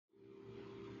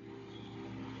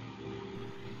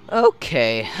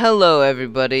Okay, hello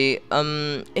everybody.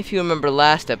 If you remember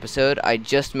last episode, I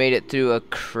just made it through a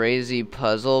crazy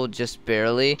puzzle, just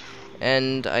barely,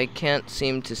 and I can't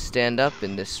seem to stand up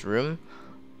in this room.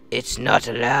 It's not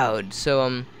allowed,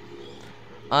 so,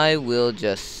 I will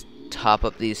just hop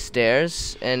up these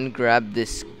stairs and grab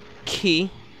this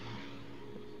key.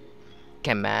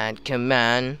 Come on, come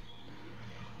on.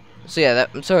 So yeah,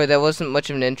 I'm sorry, that wasn't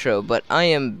much of an intro, but I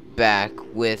am back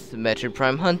with Metroid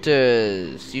Prime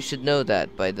Hunters. You should know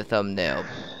that by the thumbnail,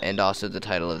 and also the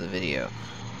title of the video.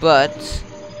 But,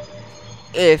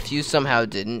 if you somehow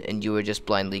didn't, and you were just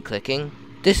blindly clicking,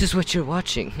 this is what you're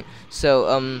watching.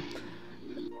 So,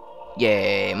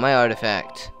 yay, my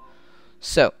artifact.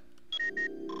 So,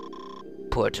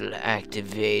 portal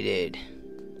activated.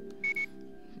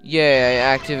 Yay, I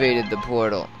activated the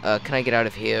portal. Can I get out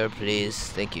of here, please?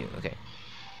 Thank you. Okay.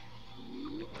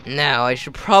 Now, I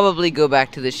should probably go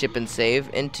back to the ship and save,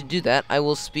 and to do that, I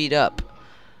will speed up.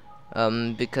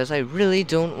 Because I really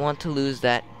don't want to lose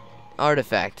that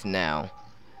artifact now.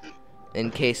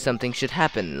 In case something should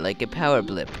happen, like a power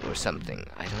blip or something.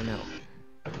 I don't know.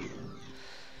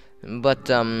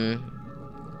 But,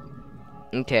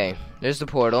 okay. There's the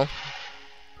portal.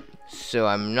 So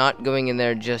I'm not going in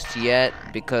there just yet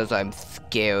because I'm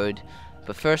scared.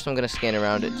 But first I'm gonna scan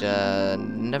around it.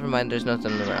 Never mind, there's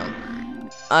nothing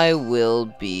around. I will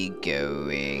be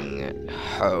going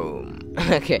home.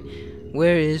 Okay,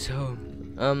 where is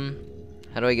home?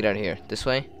 How do I get out of here? This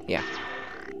way? Yeah.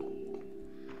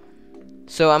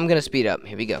 So I'm gonna speed up.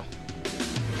 Here we go.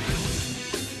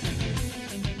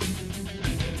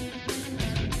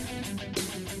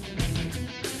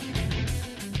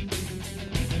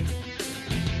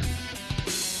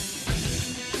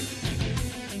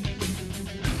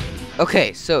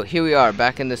 Okay, so here we are,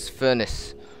 back in this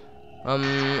furnace. I'm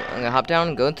gonna hop down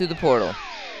and go through the portal.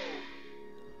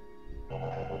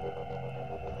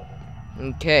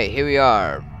 Okay, here we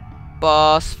are.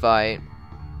 Boss fight.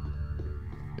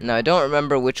 Now, I don't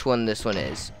remember which one this one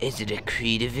is. Is it a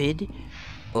Cretaphid?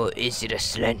 Or is it a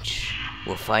Slench?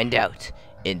 We'll find out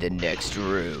in the next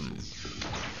room.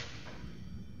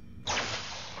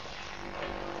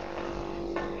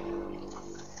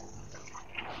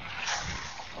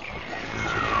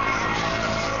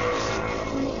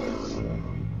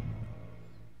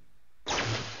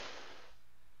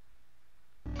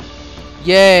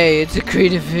 Yay, it's a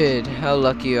Cretaphid! How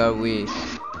lucky are we?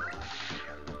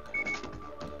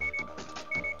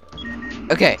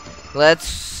 Okay, let's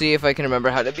see if I can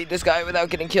remember how to beat this guy without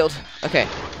getting killed. Okay,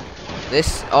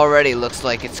 this already looks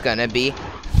like it's gonna be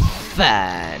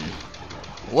fun.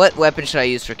 What weapon should I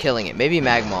use for killing it? Maybe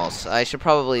magmalls. I should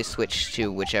probably switch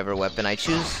to whichever weapon I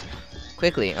choose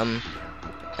quickly.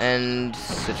 And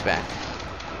switch back.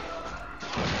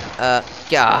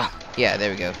 Yeah,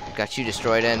 there we go. Got you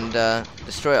destroyed, and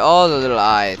destroy all the little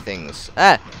eye things.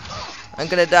 Ah! I'm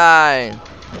gonna die!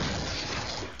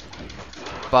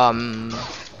 Bum.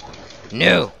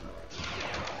 No!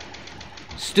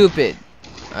 Stupid!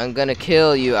 I'm gonna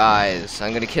kill you eyes.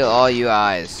 I'm gonna kill all you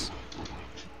eyes.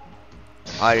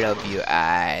 I love you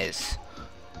eyes.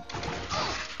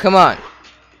 Come on!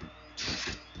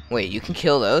 Wait, you can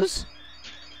kill those?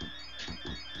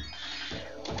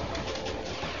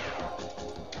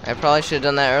 I probably should have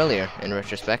done that earlier, in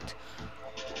retrospect.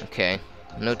 Okay.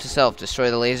 Note to self,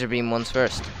 destroy the laser beam ones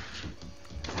first.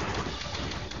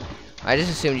 I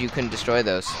just assumed you couldn't destroy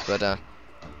those, but,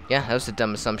 yeah, that was a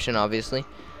dumb assumption, obviously.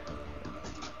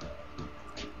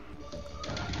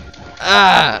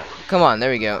 Ah! Come on, there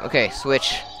we go. Okay,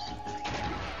 switch.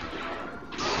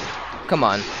 Come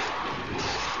on.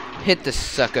 Hit the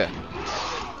sucker.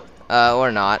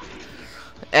 Or not.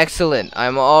 Excellent.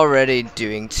 I'm already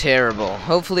doing terrible.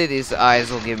 Hopefully these eyes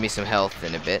will give me some health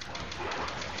in a bit.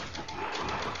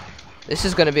 This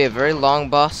is going to be a very long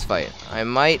boss fight. I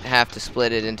might have to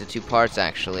split it into 2 parts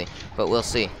actually, but we'll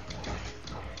see.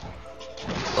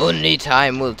 Only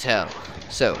time will tell.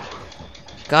 So,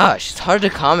 gosh, it's hard to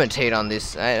commentate on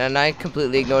this, and I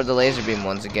completely ignored the laser beam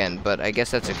ones again, but I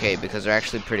guess that's okay because they're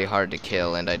actually pretty hard to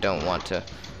kill, and I don't want to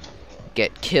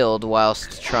get killed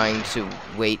whilst trying to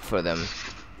wait for them.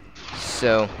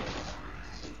 So,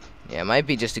 yeah, it might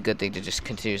be just a good thing to just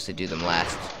continuously do them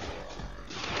last.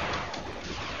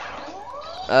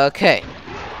 Okay.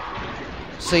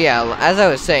 So yeah, as I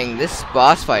was saying, this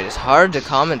boss fight is hard to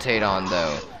commentate on,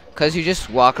 though. Because you just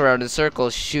walk around in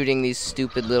circles shooting these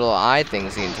stupid little eye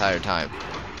things the entire time.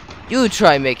 You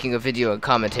try making a video and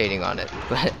commentating on it,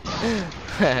 but...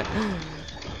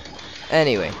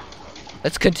 Anyway,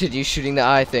 let's continue shooting the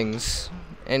eye things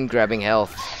and grabbing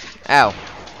health. Ow.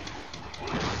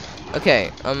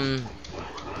 Okay,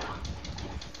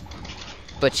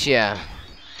 But yeah.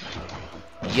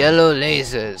 Yellow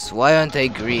lasers. Why aren't they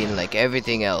green like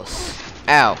everything else?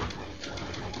 Ow.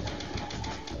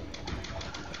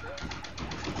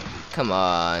 Come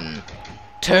on.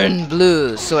 Turn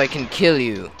blue so I can kill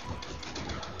you.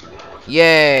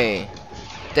 Yay.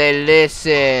 They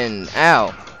listen.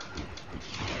 Ow.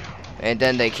 And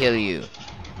then they kill you.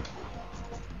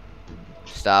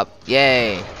 Stop.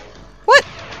 Yay. What?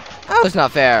 That was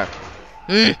not fair.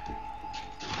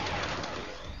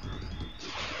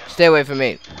 Stay away from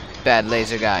me, bad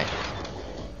laser guy.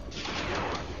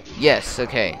 Yes,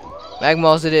 okay.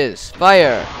 Magmalls it is.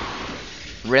 Fire!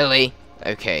 Really?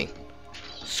 Okay.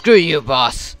 Screw you,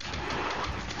 boss.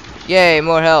 Yay,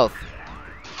 more health.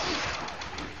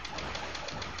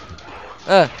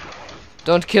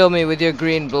 Don't kill me with your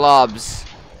green blobs.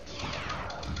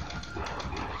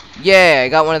 Yay, I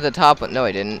got one of the top ones. No,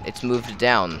 I didn't. It's moved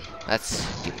down. That's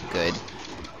good.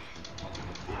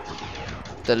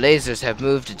 The lasers have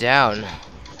moved down.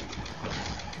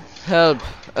 Help.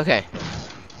 Okay.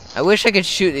 I wish I could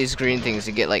shoot these green things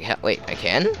to get like wait, I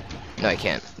can? No, I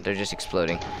can't. They're just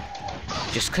exploding.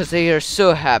 Just because they are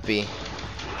so happy.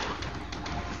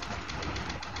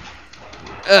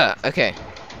 Okay.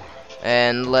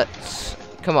 And let's...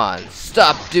 Come on.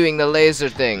 Stop doing the laser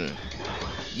thing.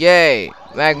 Yay.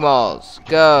 Magmalls.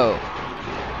 Go.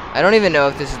 I don't even know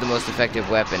if this is the most effective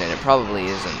weapon, and it probably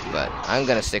isn't, but I'm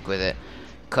gonna stick with it.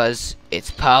 Because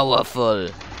it's powerful.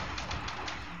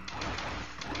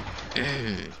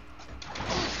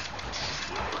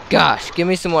 Gosh, give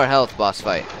me some more health, boss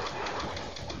fight.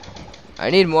 I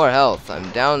need more health. I'm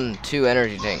down 2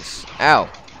 energy tanks. Ow.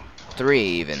 3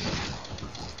 even.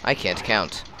 I can't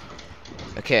count.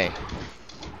 Okay.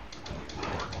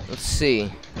 Let's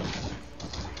see.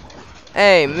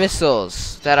 Hey,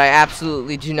 missiles that I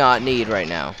absolutely do not need right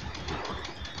now.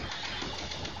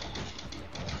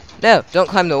 No, don't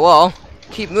climb the wall.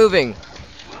 Keep moving.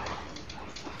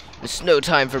 It's no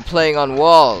time for playing on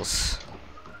walls.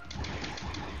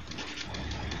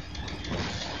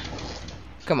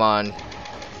 Come on.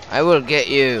 I will get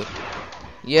you.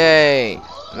 Yay.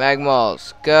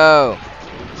 Magmalls. Go.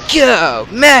 Go!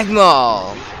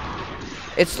 Magmall!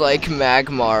 It's like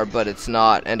Magmar, but it's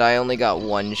not. And I only got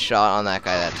 1 shot on that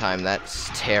guy that time. That's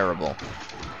terrible.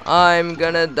 I'm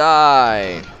gonna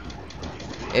die.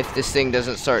 If this thing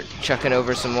doesn't start chucking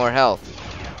over some more health.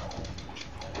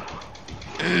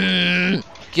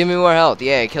 Give me more health.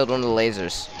 Yeah, I killed one of the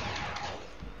lasers.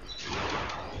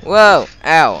 Whoa!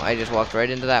 Ow! I just walked right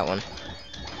into that one.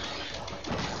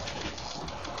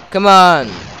 Come on!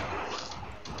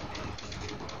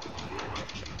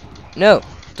 No!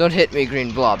 Don't hit me,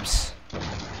 green blobs.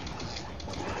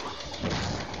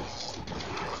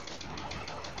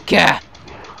 Gah!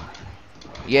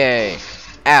 Yay!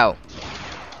 Ow!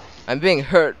 I'm being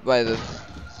hurt by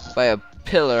a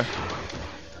pillar.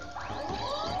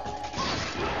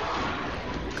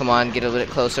 Come on, get a little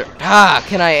bit closer. Ah,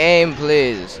 can I aim,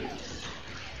 please?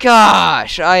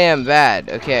 Gosh, I am bad.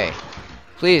 Okay.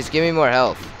 Please, give me more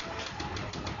health.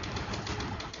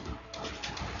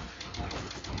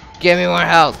 Give me more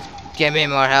health. Give me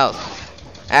more health.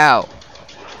 Ow.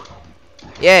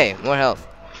 Yay, more health.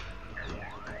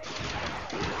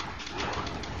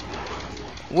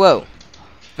 Whoa.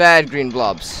 Bad green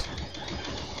blobs.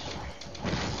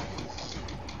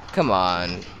 Come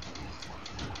on.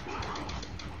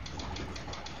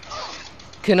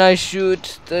 Can I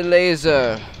shoot the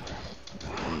laser?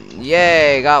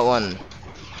 Yay, got one.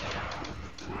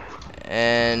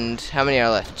 And how many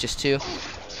are left? Just 2?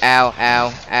 Ow,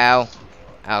 ow, ow.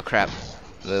 Ow, crap.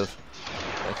 Move.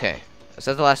 Okay. Was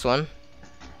that the last one?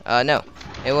 No.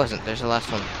 It wasn't. There's the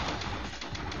last one.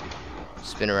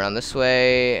 Spin around this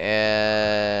way,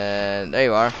 and there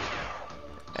you are.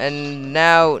 And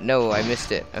now, no, I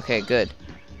missed it. Okay, good.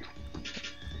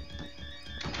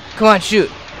 Come on,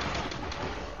 shoot.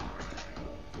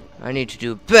 I need to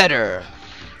do better.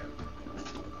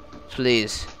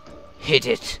 Please, hit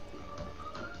it.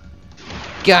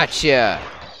 Gotcha.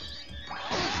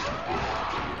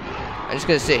 I'm just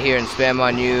gonna sit here and spam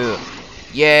on you.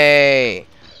 Yay!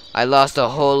 I lost a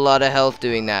whole lot of health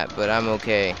doing that, but I'm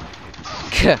okay.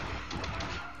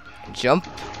 Jump.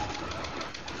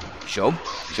 Jump.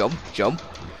 Jump. Jump.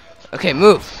 Okay,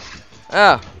 move.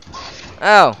 Ow.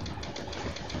 Ow.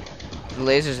 The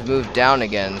lasers have moved down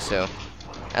again, so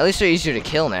at least they're easier to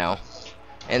kill now.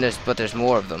 And there's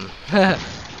more of them.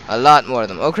 A lot more of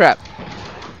them. Oh crap.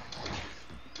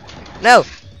 No!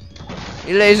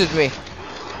 You lasered me.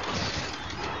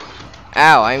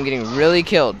 Ow, I'm getting really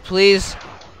killed. Please,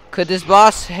 could this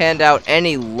boss hand out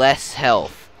any less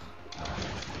health?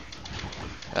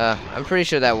 I'm pretty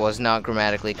sure that was not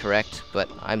grammatically correct, but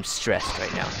I'm stressed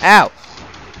right now. Ow!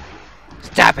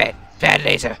 Stop it! Bad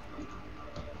laser!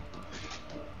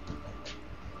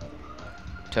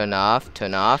 Turn off,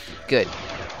 turn off. Good.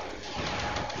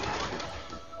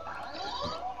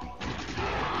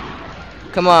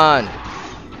 Come on!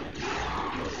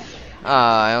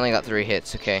 Ah, I only got 3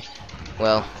 hits, okay.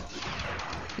 Well.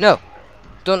 No!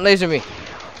 Don't laser me!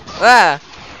 Ah!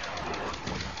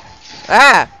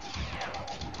 Ah!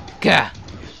 Gah!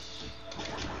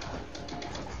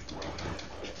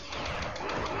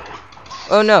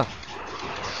 Oh no!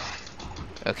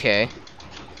 Okay.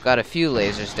 Got a few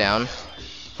lasers down.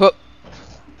 Whoop!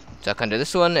 Duck under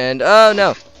this one, and oh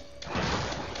no!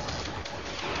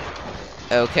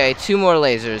 Okay, 2 more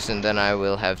lasers, and then I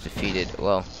will have defeated.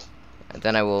 Well,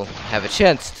 then I will have a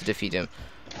chance to defeat him.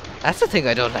 That's the thing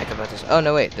I don't like about this. Oh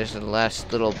no, wait, there's the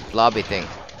last little blobby thing.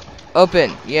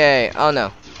 Open! Yay! Oh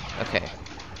no. Okay.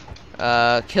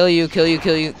 Kill you, kill you,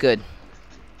 kill you. Good.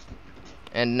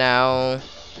 And now,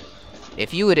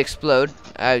 if you would explode,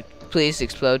 please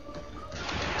explode.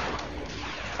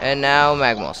 And now,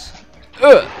 Magmos.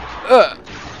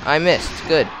 I missed.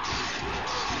 Good.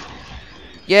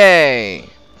 Yay!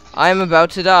 I'm about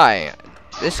to die.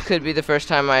 This could be the first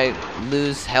time I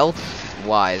lose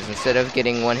health-wise, instead of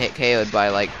getting 1-hit KO'd by,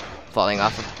 like, falling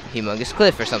off a humongous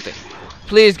cliff or something.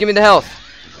 Please, give me the health!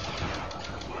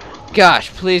 Gosh,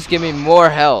 please give me more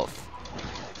health.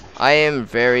 I am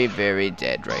very, very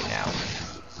dead right now.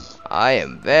 I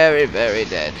am very, very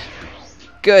dead.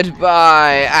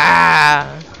 Goodbye!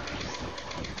 Ah!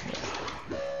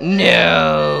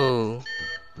 No!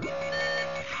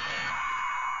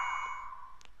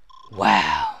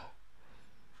 Wow.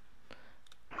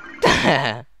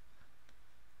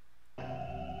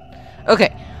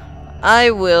 Okay.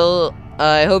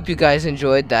 I hope you guys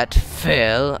enjoyed that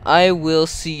fail. I will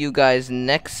see you guys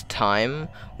next time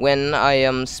when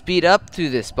I speed up through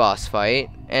this boss fight,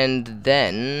 and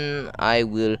then I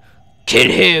will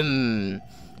kill him.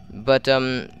 But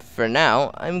for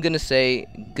now, I'm gonna say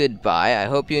goodbye. I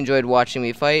hope you enjoyed watching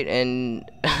me fight and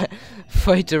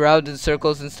fight around in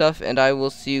circles and stuff, and I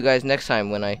will see you guys next time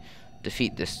when I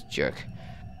defeat this jerk.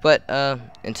 But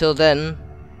until then,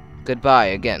 goodbye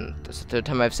again. That's the 3rd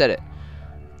time I've said it.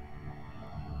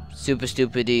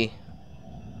 Superstupidy.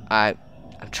 I'm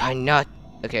trying not.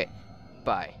 Okay,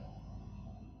 bye.